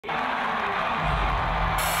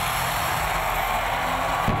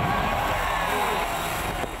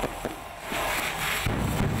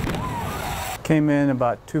Came in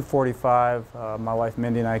about 2:45. My wife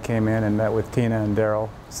Mindy and I came in and met with Tina and Daryl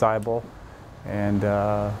Seibel, and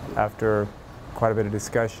after quite a bit of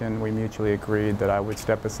discussion, we mutually agreed that I would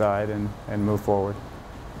step aside and move forward.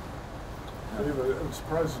 Dave, it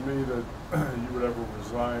surprises me that you would ever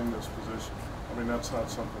resign this position. I mean, that's not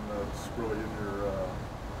something that's really in your,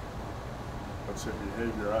 let's say,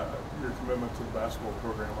 behavior. Your commitment to the basketball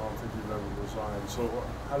program, I don't think you've ever resigned. So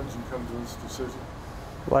how did you come to this decision?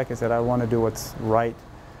 Like I said, I want to do what's right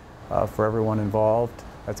for everyone involved.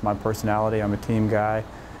 That's my personality. I'm a team guy,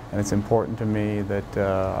 and it's important to me that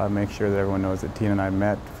I make sure that everyone knows that Tina and I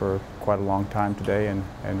met for quite a long time today,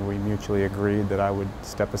 and we mutually agreed that I would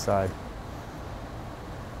step aside.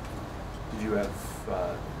 Did you have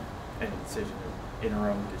any decision in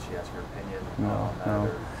interim? Did she ask your opinion on that? No.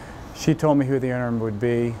 Or? She told me who the interim would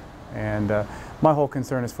be, and my whole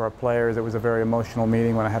concern is for our players. It was a very emotional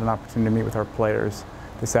meeting when I had an opportunity to meet with our players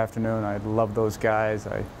this afternoon. I love those guys.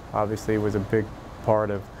 I obviously was a big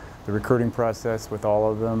part of the recruiting process with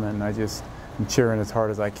all of them, and I'm cheering as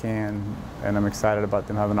hard as I can, and I'm excited about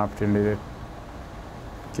them having an opportunity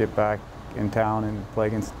to get back in town and play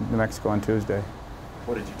against New Mexico on Tuesday.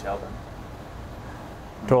 What did you tell them?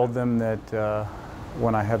 Told them that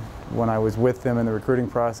when I was with them in the recruiting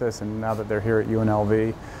process, and now that they're here at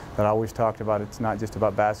UNLV, that I always talked about it's not just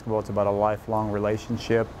about basketball, it's about a lifelong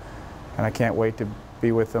relationship, and I can't wait to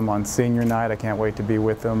be with them on senior night. I can't wait to be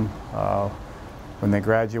with them when they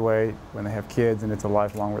graduate, when they have kids, and it's a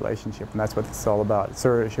lifelong relationship, and that's what it's all about.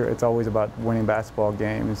 Sure, it's always about winning basketball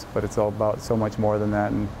games, but it's all about so much more than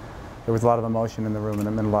that, and there was a lot of emotion in the room, and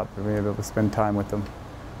it meant a lot for me to be able to spend time with them.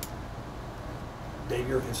 Dave,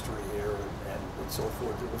 your history here and so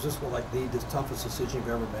forth, was this like the toughest decision you've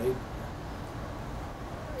ever made?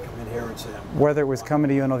 Come in here and say, whether it was coming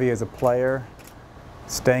to UNLV as a player,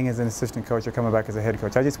 staying as an assistant coach, or coming back as a head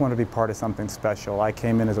coach, I just wanted to be part of something special. I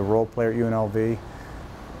came in as a role player at UNLV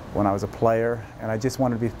when I was a player, and I just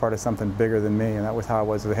wanted to be part of something bigger than me, and that was how I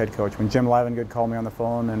was as a head coach. When Jim Livengood called me on the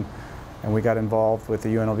phone and we got involved with the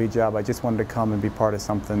UNLV job, I just wanted to come and be part of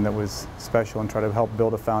something that was special and try to help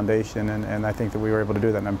build a foundation, and I think that we were able to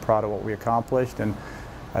do that, and I'm proud of what we accomplished, and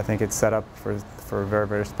I think it's set up for very,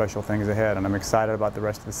 very special things ahead, and I'm excited about the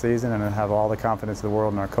rest of the season, and I have all the confidence in the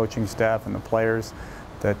world in our coaching staff and the players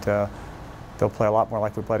that they'll play a lot more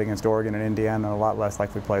like we played against Oregon and Indiana, and a lot less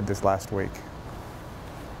like we played this last week.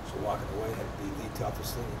 So walking away had to be the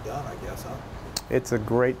toughest thing you've done, I guess, huh? It's a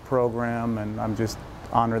great program, and I'm just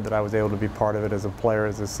honored that I was able to be part of it as a player,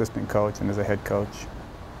 as an assistant coach, and as a head coach.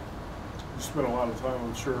 You spent a lot of time,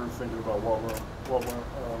 I'm sure, thinking about what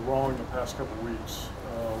went wrong the past couple of weeks.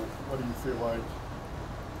 What do you feel like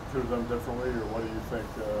you could have done differently, or what do you think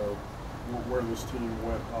where this team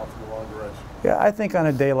went off in the wrong direction? Yeah, I think on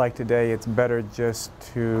a day like today, it's better just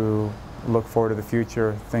to look forward to the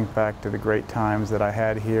future, think back to the great times that I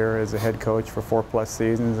had here as a head coach for 4+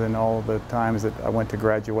 seasons, and all the times that I went to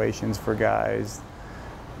graduations for guys,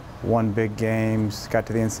 won big games, got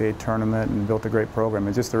to the NCAA tournament, and built a great program.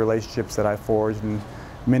 And just the relationships that I forged. And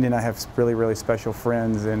Mindy and I have really, really special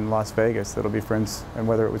friends in Las Vegas that'll be friends, and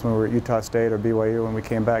whether it was when we were at Utah State or BYU when we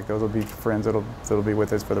came back, those will be friends that'll be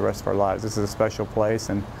with us for the rest of our lives. This is a special place,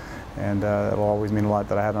 and it'll always mean a lot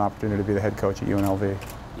that I have an opportunity to be the head coach at UNLV.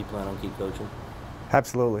 You plan on keep coaching?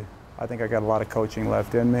 Absolutely. I think I got a lot of coaching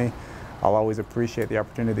left in me. I'll always appreciate the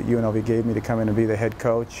opportunity that UNLV gave me to come in and be the head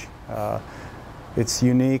coach. It's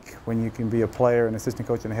unique when you can be a player, an assistant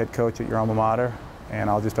coach, and a head coach at your alma mater, and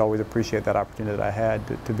I'll just always appreciate that opportunity that I had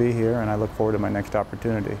to be here, and I look forward to my next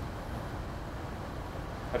opportunity.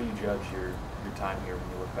 How do you judge your time here when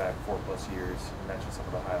you look back 4+ years? You mentioned some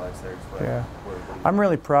of the highlights there. Yeah. I'm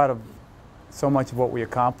really proud of so much of what we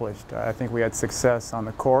accomplished. I think we had success on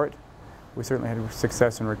the court. We certainly had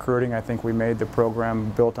success in recruiting. I think we made the program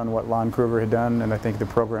built on what Lon Kruger had done, and I think the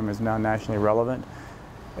program is now nationally relevant.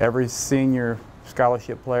 Every senior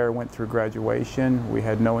scholarship player went through graduation. We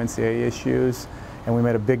had no NCAA issues, and we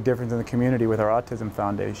made a big difference in the community with our Autism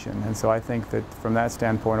Foundation. And so I think that from that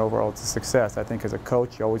standpoint, overall, it's a success. I think as a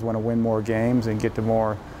coach, you always want to win more games and get to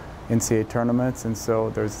more NCAA tournaments, and so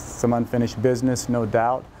there's some unfinished business, no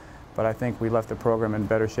doubt, but I think we left the program in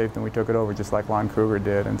better shape than we took it over, just like Lon Kruger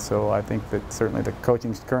did. And so I think that certainly the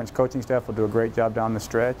current coaching staff will do a great job down the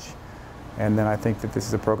stretch, and then I think that this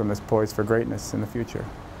is a program that's poised for greatness in the future.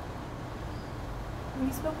 When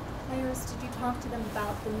you spoke with the players, did you talk to them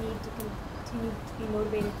about the need to continue to be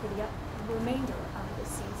motivated for the remainder of the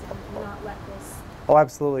season and not let this? Oh,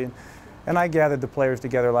 absolutely. And I gathered the players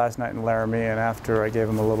together last night in Laramie, and after I gave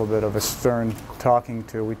them a little bit of a stern talking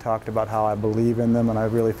to, we talked about how I believe in them, and I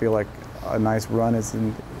really feel like a nice run is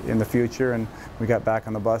in the future. And we got back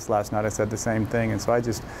on the bus last night, I said the same thing. And so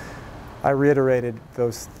I reiterated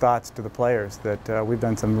those thoughts to the players that we've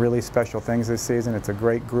done some really special things this season. It's a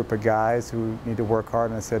great group of guys who need to work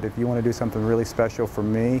hard. And I said, if you want to do something really special for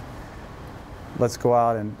me, let's go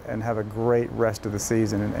out and have a great rest of the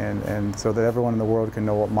season, and so that everyone in the world can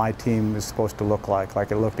know what my team is supposed to look like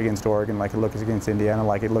it looked against Oregon, like it looked against Indiana,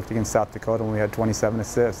 like it looked against South Dakota when we had 27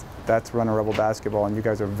 assists. That's Runnin Rebel basketball, and you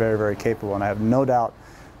guys are very, very capable, and I have no doubt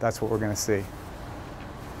that's what we're going to see.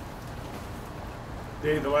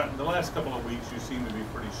 Dave, the last couple of weeks you seem to be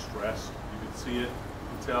pretty stressed. You could see it,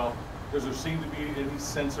 you could tell. Does there seem to be any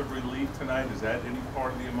sense of relief tonight? Is that any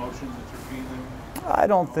part of the emotions that you're feeling? I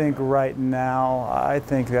don't think right now. I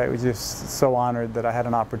think that I was just so honored that I had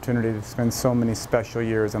an opportunity to spend so many special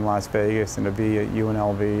years in Las Vegas and to be at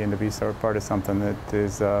UNLV and to be sort of part of something that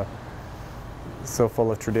is so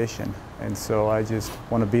full of tradition. And so I just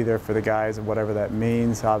want to be there for the guys and whatever that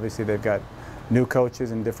means. Obviously they've got new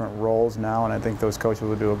coaches in different roles now, and I think those coaches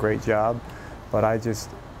will do a great job. But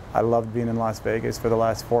I loved being in Las Vegas for the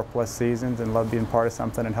last 4+ seasons and loved being part of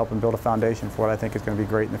something and helping build a foundation for what I think is going to be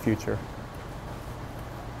great in the future.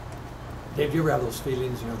 Dave, do you ever have those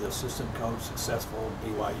feelings, you know, the assistant coach, successful,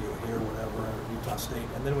 BYU here, whatever, or Utah State,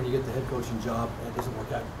 and then when you get the head coaching job, it doesn't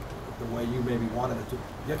work out the way you maybe wanted it to?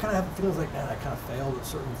 You kind of have feelings like, man, I kind of failed at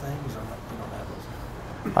certain things, or not, you don't have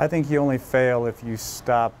those? I think you only fail if you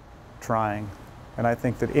stop trying. And I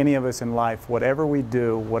think that any of us in life, whatever we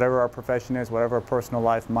do, whatever our profession is, whatever our personal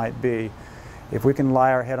life might be, if we can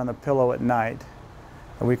lie our head on the pillow at night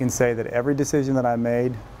and we can say that every decision that I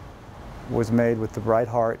made was made with the right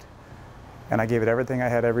heart and I gave it everything I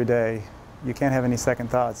had every day, you can't have any second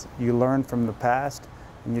thoughts. You learn from the past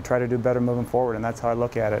and you try to do better moving forward, and that's how I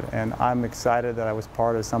look at it. And I'm excited that I was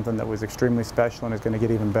part of something that was extremely special and is going to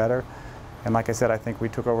get even better. And like I said, I think we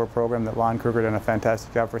took over a program that Lon Kruger did a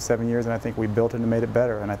fantastic job for 7 years, and I think we built it and made it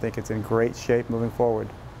better. And I think it's in great shape moving forward.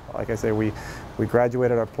 Like I say, we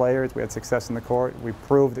graduated our players, we had success in the court, we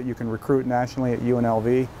proved that you can recruit nationally at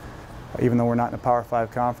UNLV, even though we're not in a Power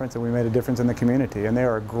 5 conference, and we made a difference in the community. And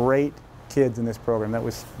there are great kids in this program. That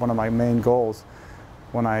was one of my main goals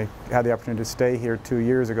when I had the opportunity to stay here 2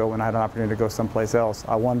 years ago when I had an opportunity to go someplace else.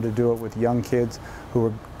 I wanted to do it with young kids who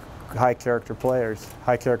were high character players,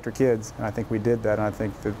 high character kids, and I think we did that, and I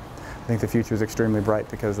think the future is extremely bright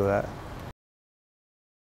because of that.